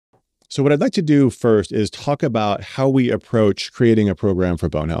So what I'd like to do first is talk about how we approach creating a program for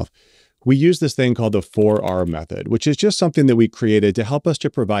bone health. We use this thing called the 4R method, which is just something that we created to help us to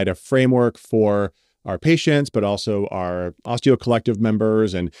provide a framework for our patients, but also our Osteo Collective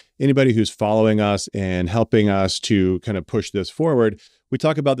members and anybody who's following us and helping us to kind of push this forward. We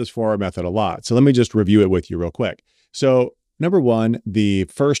talk about this 4R method a lot. So let me just review it with you real quick. So number one, the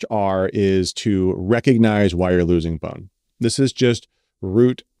first R is to recognize why you're losing bone. This is just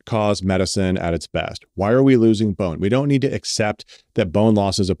root cause medicine at its best. Why are we losing bone? We don't need to accept that bone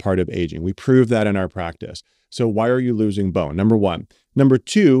loss is a part of aging. We prove that in our practice. So why are you losing bone? Number one. Number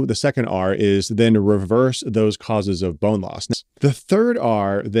two, the second R is then reverse those causes of bone loss. The third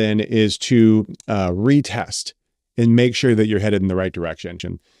R then is to retest and make sure that you're headed in the right direction.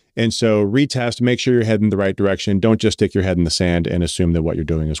 And so retest, make sure you're heading in the right direction. Don't just stick your head in the sand and assume that what you're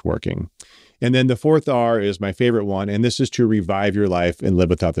doing is working. And then the fourth R is my favorite one, and this is to revive your life and live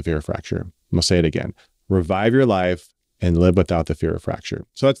without the fear of fracture. I'm gonna say it again. Revive your life and live without the fear of fracture.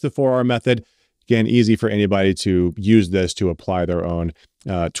 So that's the 4R method. Again, easy for anybody to use this to apply their own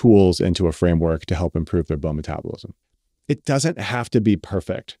tools into a framework to help improve their bone metabolism. It doesn't have to be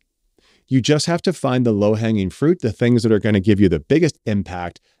perfect. You just have to find the low-hanging fruit, the things that are going to give you the biggest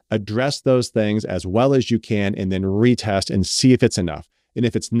impact, address those things as well as you can, and then retest and see if it's enough. And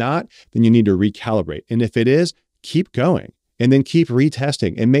if it's not, then you need to recalibrate. And if it is, keep going and then keep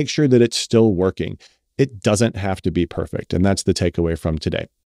retesting and make sure that it's still working. It doesn't have to be perfect. And that's the takeaway from today.